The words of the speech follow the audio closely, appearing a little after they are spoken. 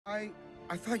I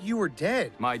thought you were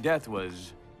dead. My death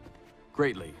was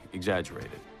greatly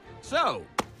exaggerated. So,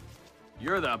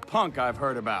 you're the punk I've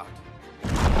heard about.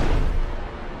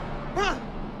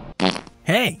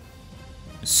 Hey,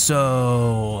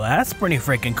 so that's pretty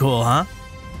freaking cool, huh?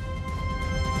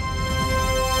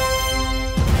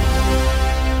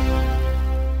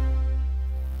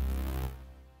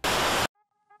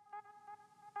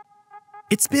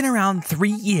 It's been around 3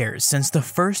 years since the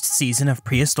first season of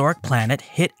Prehistoric Planet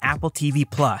hit Apple TV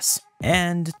Plus,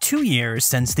 and 2 years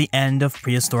since the end of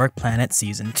Prehistoric Planet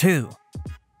Season 2.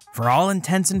 For all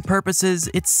intents and purposes,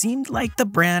 it seemed like the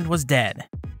brand was dead.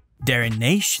 Darren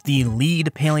Naish, the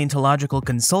lead paleontological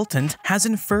consultant, has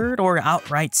inferred or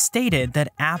outright stated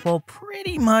that Apple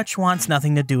pretty much wants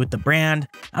nothing to do with the brand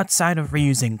outside of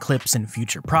reusing clips in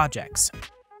future projects.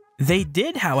 They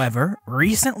did, however,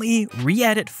 recently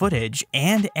re-edit footage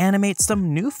and animate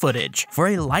some new footage for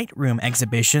a Lightroom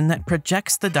exhibition that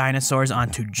projects the dinosaurs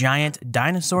onto giant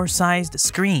dinosaur-sized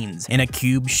screens in a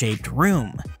cube-shaped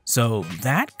room, so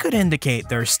that could indicate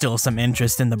there's still some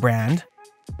interest in the brand.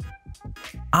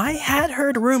 I had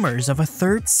heard rumors of a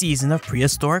third season of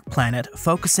Prehistoric Planet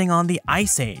focusing on the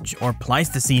Ice Age or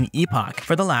Pleistocene epoch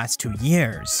for the last 2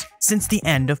 years, since the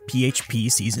end of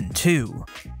PHP Season 2.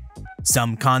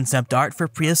 Some concept art for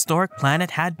Prehistoric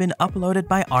Planet had been uploaded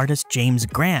by artist James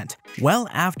Grant well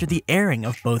after the airing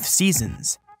of both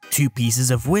seasons, 2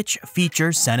 pieces of which feature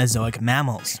Cenozoic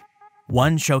mammals.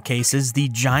 One showcases the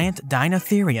giant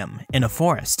Dinotherium in a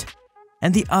forest,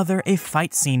 and the other a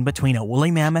fight scene between a woolly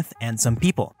mammoth and some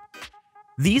people.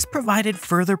 These provided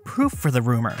further proof for the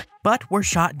rumor, but were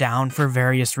shot down for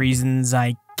various reasons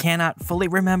I cannot fully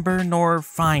remember nor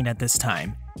find at this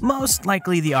time. Most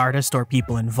likely the artist or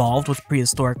people involved with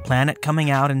Prehistoric Planet coming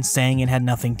out and saying it had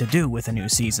nothing to do with a new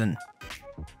season.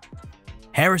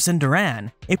 Harrison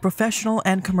Duran, a professional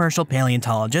and commercial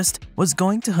paleontologist, was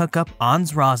going to hook up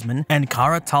Hans Rosman and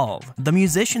Kara Talv, the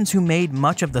musicians who made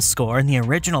much of the score in the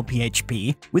original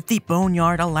PHP, with the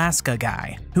Boneyard Alaska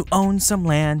guy, who owns some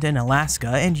land in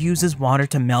Alaska and uses water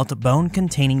to melt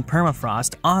bone-containing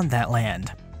permafrost on that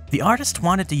land. The artist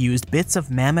wanted to use bits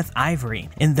of mammoth ivory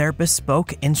in their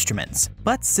bespoke instruments,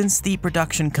 but since the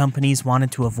production companies wanted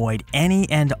to avoid any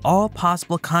and all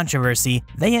possible controversy,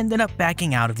 they ended up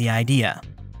backing out of the idea.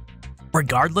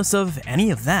 Regardless of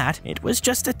any of that, it was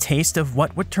just a taste of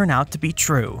what would turn out to be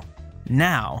true.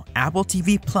 Now, Apple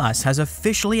TV Plus has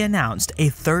officially announced a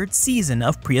third season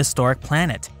of Prehistoric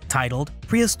Planet, titled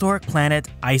Prehistoric Planet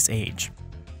Ice Age.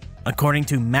 According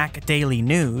to Mac Daily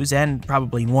News, and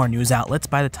probably more news outlets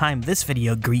by the time this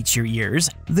video greets your ears,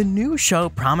 the new show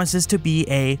promises to be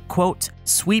a, quote,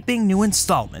 sweeping new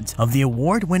installment of the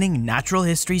award-winning natural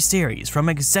history series from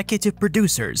executive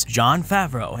producers Jon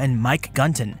Favreau and Mike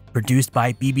Gunton, produced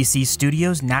by BBC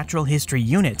Studios' Natural History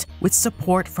Unit, with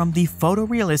support from the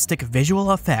photorealistic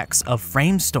visual effects of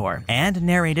Framestore, and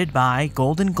narrated by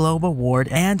Golden Globe Award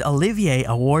and Olivier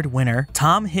Award winner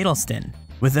Tom Hiddleston,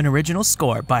 with an original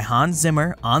score by Hans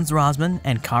Zimmer, Hans Rosman,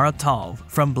 and Kara Talv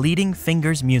from Bleeding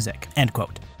Fingers Music, end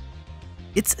quote.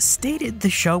 It's stated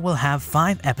the show will have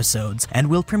 5 episodes and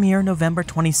will premiere November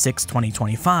 26,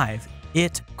 2025.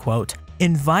 It, quote,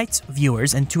 invites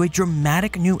viewers into a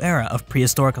dramatic new era of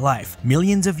prehistoric life,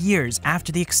 millions of years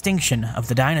after the extinction of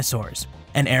the dinosaurs,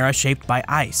 an era shaped by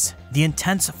ice, the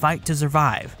intense fight to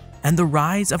survive, and the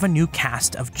rise of a new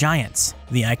caste of giants,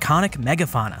 the iconic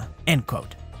megafauna, end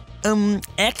quote.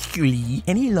 Actually,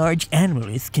 any large animal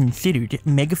is considered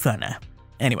megafauna.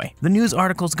 Anyway, the news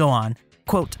articles go on,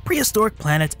 quote, Prehistoric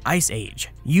Planet Ice Age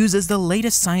uses the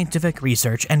latest scientific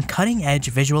research and cutting-edge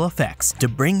visual effects to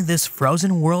bring this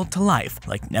frozen world to life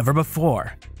like never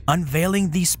before, unveiling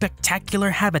the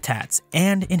spectacular habitats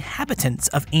and inhabitants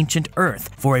of ancient Earth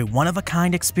for a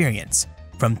one-of-a-kind experience,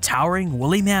 from towering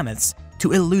woolly mammoths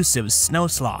to elusive snow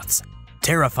sloths,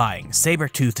 terrifying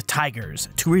saber-toothed tigers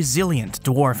to resilient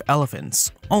dwarf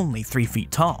elephants, only 3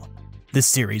 feet tall. This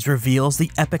series reveals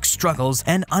the epic struggles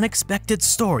and unexpected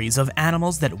stories of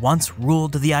animals that once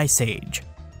ruled the Ice Age.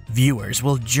 Viewers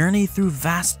will journey through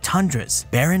vast tundras,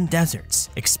 barren deserts,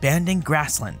 expanding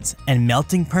grasslands, and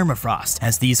melting permafrost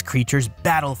as these creatures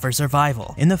battle for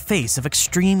survival in the face of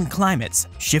extreme climates,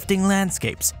 shifting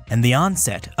landscapes, and the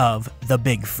onset of the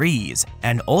Big Freeze,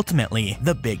 and ultimately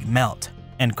the Big Melt,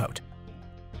 end quote.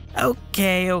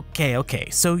 Okay,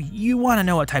 so you want to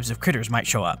know what types of critters might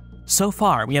show up. So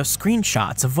far, we have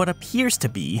screenshots of what appears to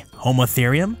be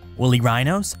Homotherum, woolly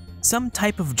rhinos, some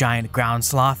type of giant ground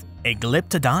sloth, a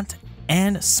Glyptodont,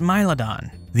 and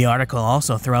Smilodon. The article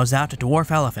also throws out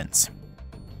dwarf elephants.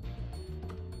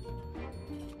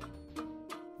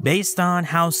 Based on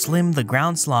how slim the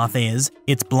ground sloth is,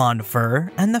 its blonde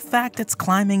fur, and the fact it's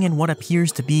climbing in what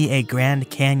appears to be a Grand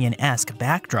Canyon-esque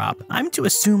backdrop, I'm to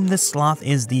assume this sloth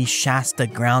is the Shasta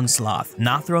ground sloth,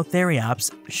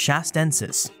 Nothrotheriops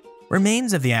shastensis.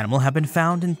 Remains of the animal have been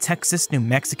found in Texas, New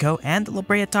Mexico, and La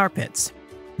Brea tar pits.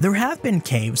 There have been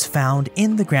caves found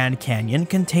in the Grand Canyon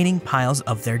containing piles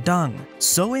of their dung,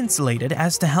 so insulated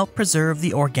as to help preserve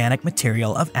the organic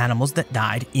material of animals that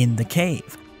died in the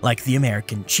cave, like the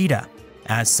American cheetah.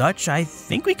 As such, I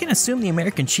think we can assume the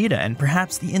American cheetah and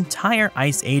perhaps the entire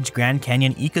Ice Age Grand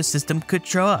Canyon ecosystem could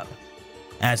show up.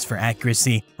 As for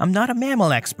accuracy, I'm not a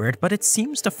mammal expert, but it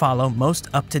seems to follow most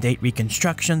up-to-date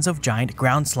reconstructions of giant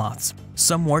ground sloths.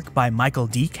 Some work by Michael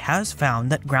Deek has found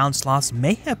that ground sloths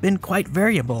may have been quite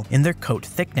variable in their coat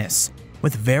thickness,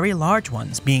 with very large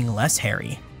ones being less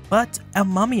hairy. But a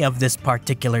mummy of this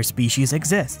particular species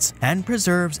exists and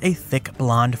preserves a thick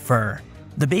blonde fur.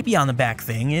 The baby on the back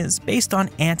thing is based on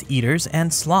anteaters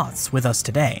and sloths with us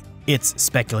today. It's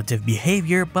speculative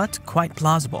behavior, but quite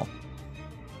plausible.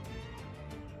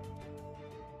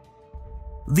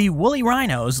 The woolly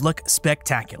rhinos look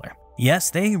spectacular. Yes,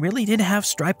 they really did have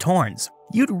striped horns.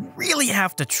 You'd really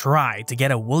have to try to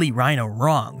get a woolly rhino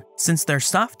wrong, since their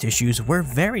soft tissues were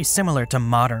very similar to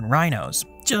modern rhinos,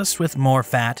 just with more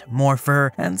fat, more fur,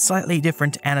 and slightly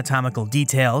different anatomical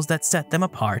details that set them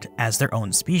apart as their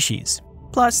own species.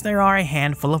 Plus, there are a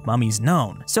handful of mummies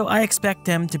known, so I expect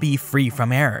them to be free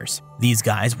from errors. These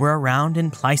guys were around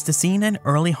in Pleistocene and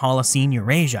early Holocene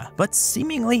Eurasia, but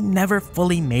seemingly never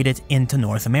fully made it into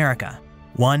North America.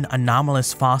 One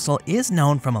anomalous fossil is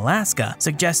known from Alaska,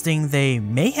 suggesting they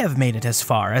may have made it as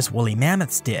far as woolly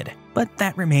mammoths did, but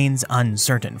that remains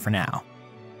uncertain for now.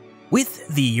 With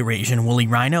the Eurasian woolly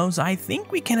rhinos, I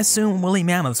think we can assume woolly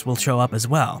mammoths will show up as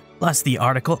well, plus the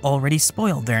article already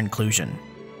spoiled their inclusion.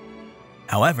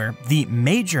 However, the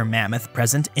major mammoth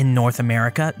present in North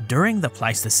America during the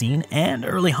Pleistocene and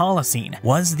early Holocene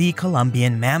was the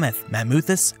Columbian mammoth,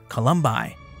 Mammuthus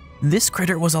columbi. This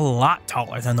critter was a lot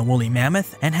taller than the woolly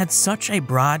mammoth and had such a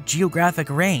broad geographic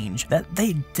range that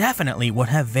they definitely would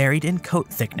have varied in coat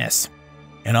thickness.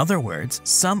 In other words,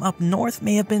 some up north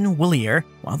may have been woollier,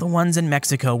 while the ones in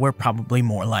Mexico were probably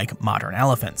more like modern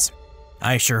elephants.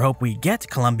 I sure hope we get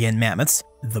Columbian mammoths,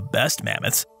 the best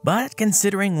mammoths, but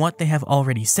considering what they have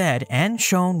already said and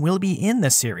shown will be in the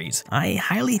series, I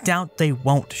highly doubt they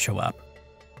won't show up.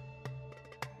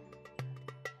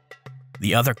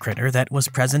 The other critter that was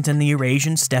present in the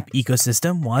Eurasian steppe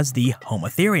ecosystem was the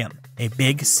Homotherum, a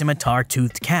big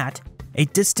scimitar-toothed cat, a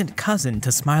distant cousin to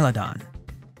Smilodon.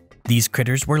 These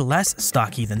critters were less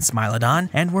stocky than Smilodon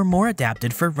and were more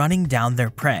adapted for running down their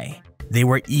prey. They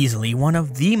were easily one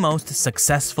of the most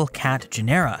successful cat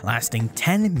genera, lasting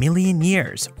 10 million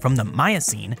years from the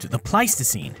Miocene to the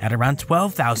Pleistocene at around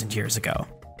 12,000 years ago.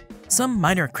 Some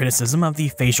minor criticism of the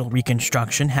facial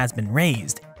reconstruction has been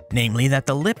raised, namely that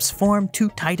the lips form too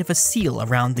tight of a seal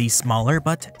around the smaller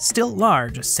but still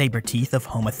large saber teeth of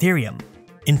Homotherum.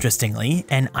 Interestingly,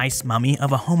 an ice mummy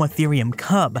of a Homotherum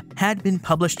cub had been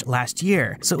published last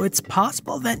year, so it's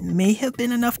possible that may have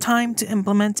been enough time to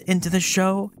implement into the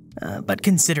show. But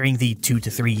considering the 2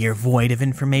 to 3 year void of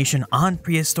information on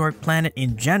Prehistoric Planet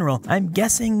in general, I'm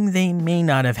guessing they may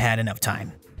not have had enough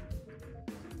time.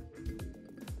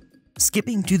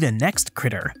 Skipping to the next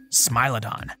critter,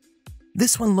 Smilodon.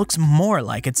 This one looks more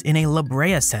like it's in a La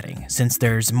Brea setting, since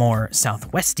there's more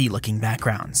southwesty looking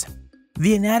backgrounds.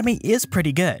 The anatomy is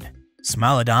pretty good.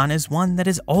 Smilodon is one that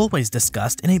is always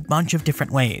discussed in a bunch of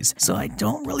different ways, so I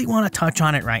don't really want to touch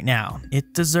on it right now.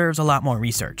 It deserves a lot more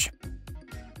research.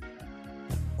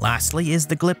 Lastly is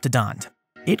the Glyptodont.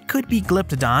 It could be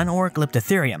Glyptodon or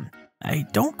Glyptotherium. I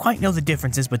don't quite know the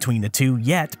differences between the two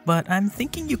yet, but I'm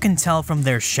thinking you can tell from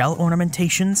their shell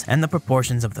ornamentations and the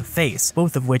proportions of the face,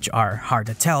 both of which are hard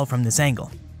to tell from this angle.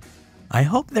 I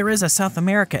hope there is a South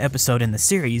America episode in the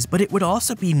series, but it would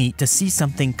also be neat to see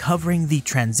something covering the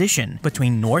transition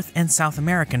between North and South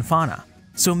American fauna.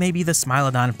 So maybe the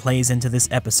Smilodon plays into this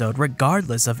episode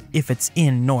regardless of if it's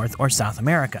in North or South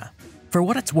America. For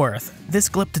what it's worth, this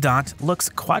Glyptodont looks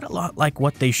quite a lot like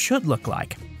what they should look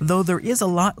like, though there is a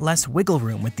lot less wiggle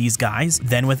room with these guys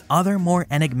than with other more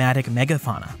enigmatic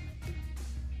megafauna.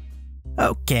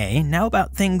 Okay, now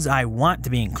about things I want to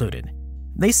be included.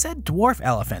 They said dwarf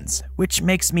elephants, which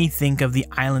makes me think of the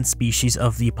island species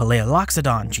of the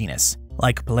Paleoloxodon genus,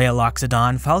 like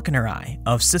Paleoloxodon falconeri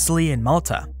of Sicily and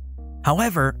Malta.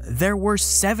 However, there were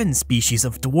 7 species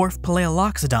of dwarf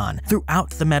Paleoloxodon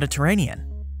throughout the Mediterranean.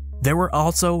 There were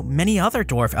also many other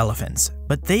dwarf elephants,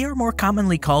 but they are more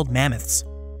commonly called mammoths,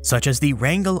 such as the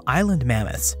Wrangel Island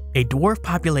mammoths, a dwarf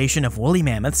population of woolly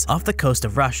mammoths off the coast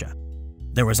of Russia.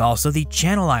 There was also the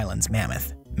Channel Islands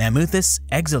mammoth, Mammoths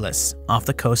exilus, off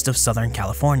the coast of Southern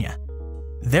California.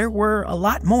 There were a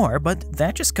lot more, but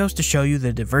that just goes to show you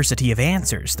the diversity of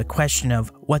answers the question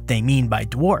of what they mean by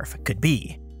dwarf could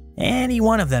be. Any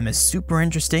one of them is super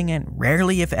interesting and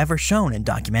rarely if ever shown in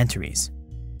documentaries.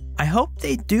 I hope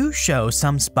they do show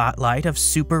some spotlight of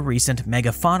super recent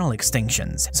megafaunal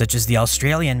extinctions, such as the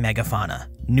Australian megafauna,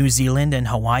 New Zealand and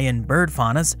Hawaiian bird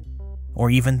faunas, or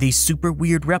even the super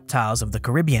weird reptiles of the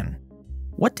Caribbean.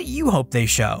 What do you hope they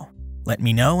show? Let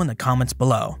me know in the comments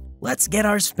below. Let's get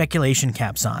our speculation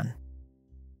caps on.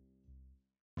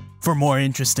 For more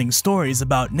interesting stories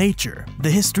about nature, the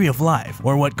history of life,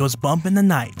 or what goes bump in the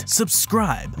night,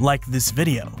 subscribe, like this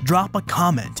video, drop a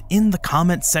comment in the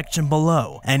comment section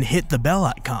below, and hit the bell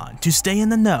icon to stay in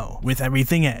the know with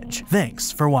everything Edge.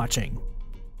 Thanks for watching.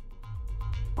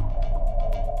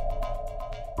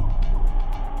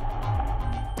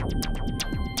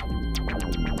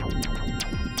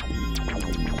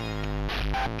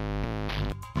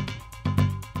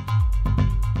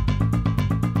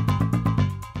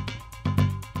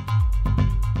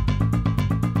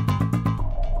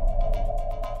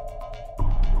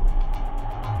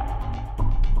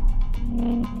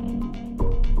 Mm-hmm.